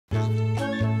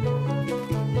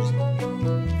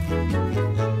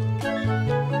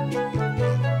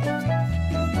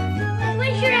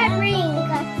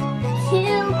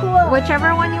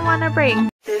Whichever one you want to bring.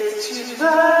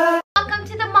 Welcome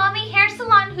to the Mommy Hair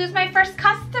Salon. Who's my first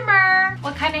customer?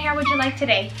 What kind of hair would you like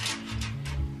today?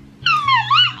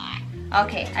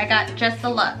 Okay, I got just a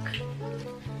look.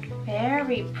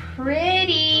 Very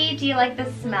pretty. Do you like the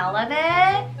smell of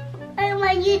it? I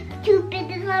want you to put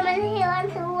this on my hair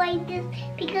until like this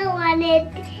because I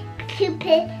wanted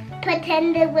to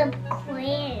pretend it was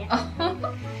clear.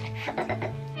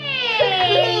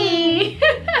 Hey!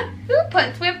 Who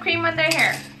puts whipped cream on their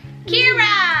hair?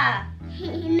 Kira!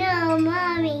 No,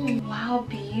 Mommy. Wow,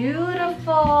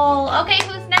 beautiful. Okay,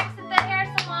 who's next at the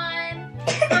hair salon?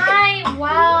 Hi,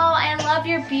 wow, I love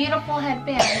your beautiful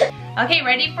headband. Okay,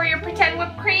 ready for your pretend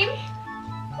whipped cream?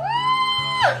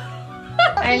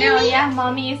 I know, yeah,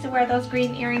 Mommy used to wear those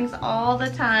green earrings all the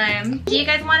time. Do you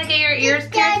guys want to get your ears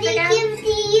pierced again?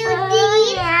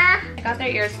 Yeah. I got their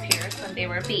ears pierced when they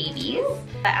were babies.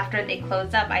 But after they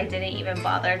closed up, I didn't even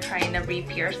bother trying to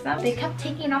re-pierce them. They kept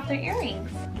taking off their earrings.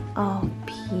 Oh,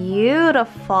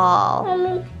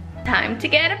 beautiful. Time to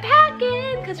get a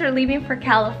packet because we're leaving for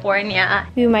California.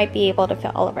 We might be able to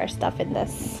fit all of our stuff in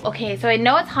this. Okay, so I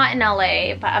know it's hot in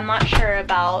LA, but I'm not sure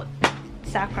about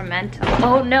Sacramento.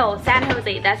 Oh no, San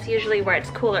Jose. That's usually where it's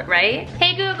cooler, right?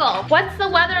 Hey Google, what's the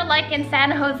weather like in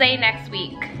San Jose next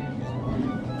week?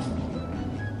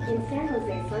 In San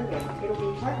Jose Sunday, it'll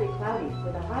be partly cloudy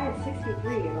with a high of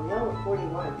 63 and a low of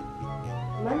 41.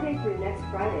 Monday through next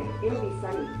Friday, it'll be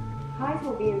sunny. Highs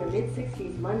will be in the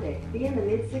mid-60s Monday, be in the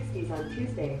mid-60s on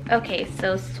Tuesday. Okay,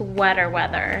 so sweater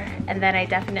weather. And then I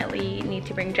definitely need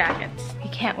to bring jackets. I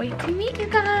can't wait to meet you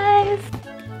guys.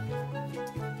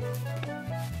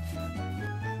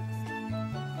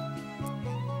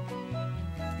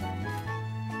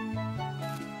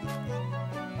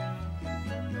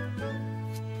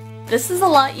 This is a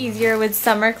lot easier with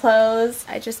summer clothes.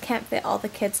 I just can't fit all the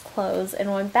kids' clothes in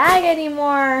one bag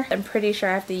anymore. I'm pretty sure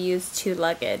I have to use 2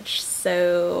 luggage,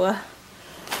 so...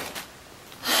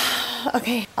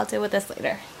 Okay, I'll deal with this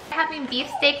later. Having beef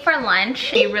steak for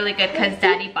lunch. It'll be really good because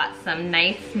Daddy bought some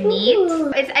nice meat.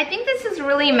 I think this is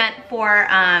really meant for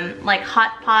like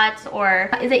hot pots, or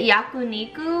is it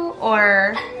yakuniku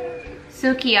or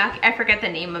sukiyaki? I forget the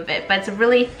name of it, but it's a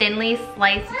really thinly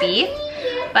sliced beef.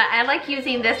 But I like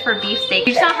using this for beef steak.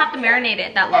 You just don't have to marinate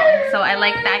it that long. So I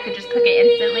like that. I could just cook it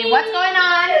instantly. What's going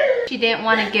on? She didn't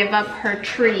want to give up her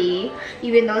tree,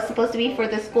 even though it's supposed to be for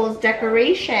the school's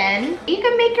decoration. You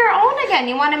can make your own again.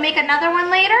 You want to make another one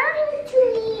later?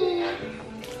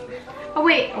 Oh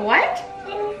wait, what?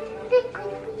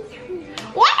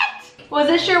 What? Was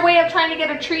this your way of trying to get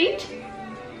a treat?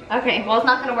 Okay, well it's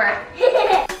not gonna work.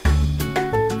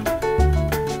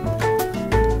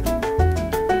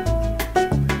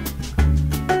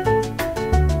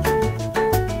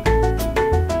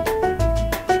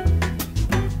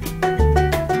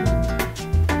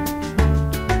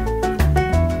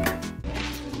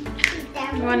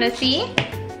 Want to see?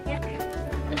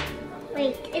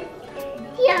 Wait, it's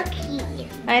yucky.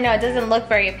 I know, it doesn't look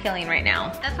very appealing right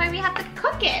now. That's why we have to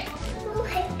cook it. Who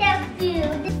has that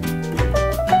food?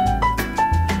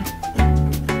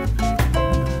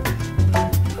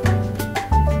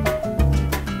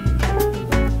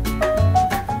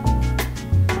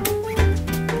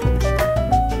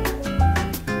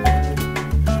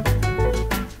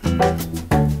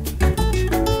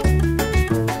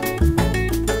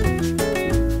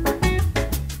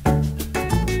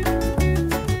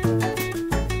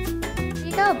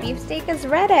 Beef steak is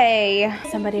ready.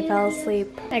 Somebody fell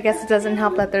asleep. I guess it doesn't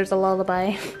help that there's a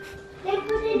lullaby.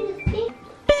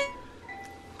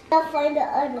 I'll find the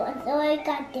other one, so I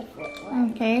got different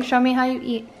ones. Okay, show me how you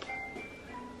eat.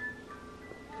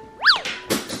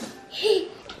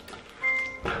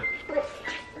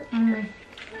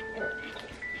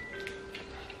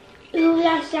 Ooh,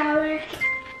 that's sour.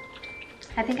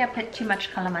 I think I put too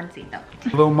much calamansi though.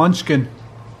 Little munchkin.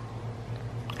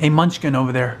 Hey, munchkin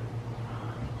over there.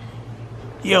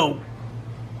 Yo.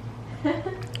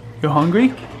 You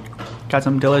hungry? Got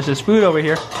some delicious food over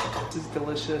here. This is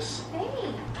delicious.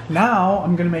 Hey. Now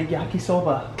I'm gonna make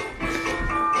yakisoba.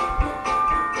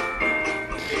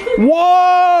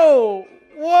 Whoa!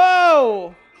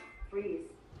 Whoa! Freeze.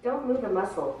 Don't move a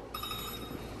muscle.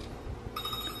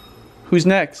 Who's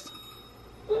next?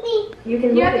 You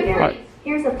can move again.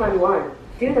 Here's a fun one.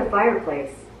 Do the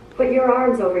fireplace. Put your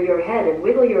arms over your head and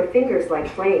wiggle your fingers like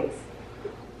flames.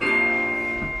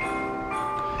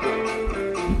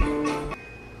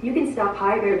 You can stop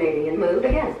hibernating and move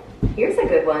again. Here's a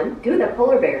good one. Do the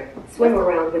polar bear. Swim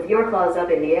around with your claws up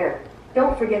in the air.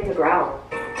 Don't forget to growl.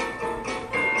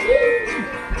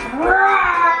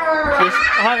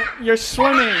 You're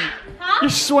swimming. You're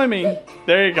swimming.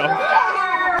 There you go.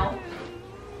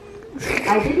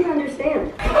 I didn't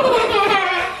understand.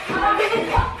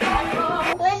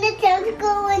 When the toes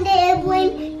go in the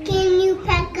airplane, can you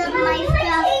pack up my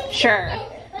stuff? Sure.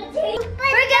 We're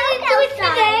gonna do it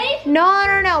today. No.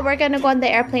 We're gonna go on the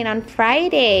airplane on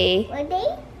Friday. One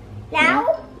day?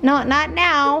 Now? No, not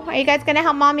now. Are you guys gonna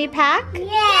help mommy pack?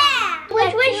 Yeah.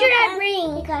 Which one should I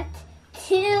bring? I got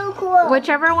two cool.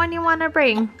 Whichever one you want to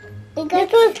bring.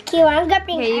 This one's cute. I'm gonna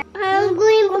bring. I'm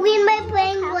going to bring my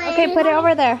penguin. Okay, put it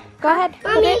over there. Go ahead.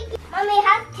 Put it. Mommy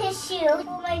has tissue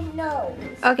for my nose.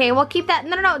 Okay, we'll keep that.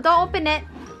 No, don't open it.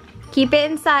 Keep it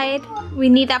inside. We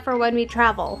need that for when we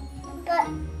travel. But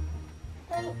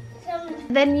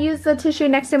Then use the tissue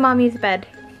next to mommy's bed.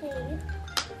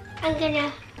 I'm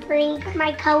gonna bring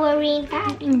my coloring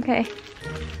pad. Okay.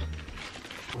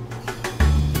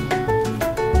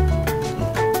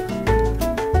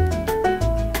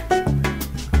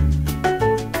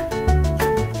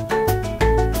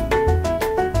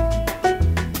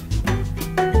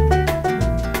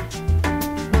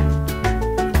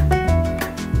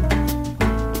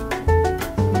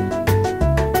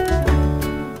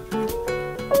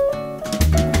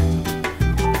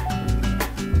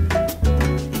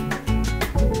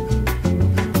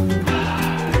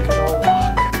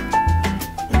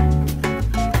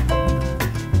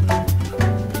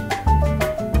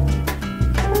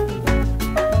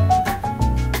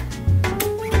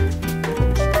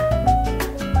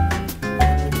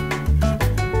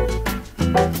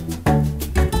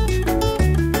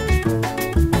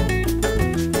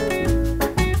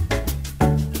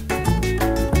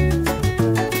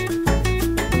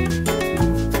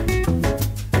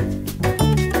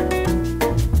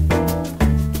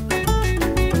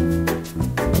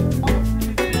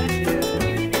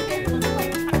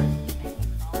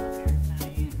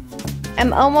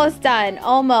 I'm almost done,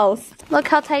 almost. Look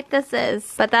how tight this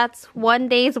is. But that's one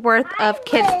day's worth of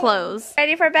kids' clothes.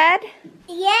 Ready for bed?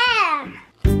 Yeah.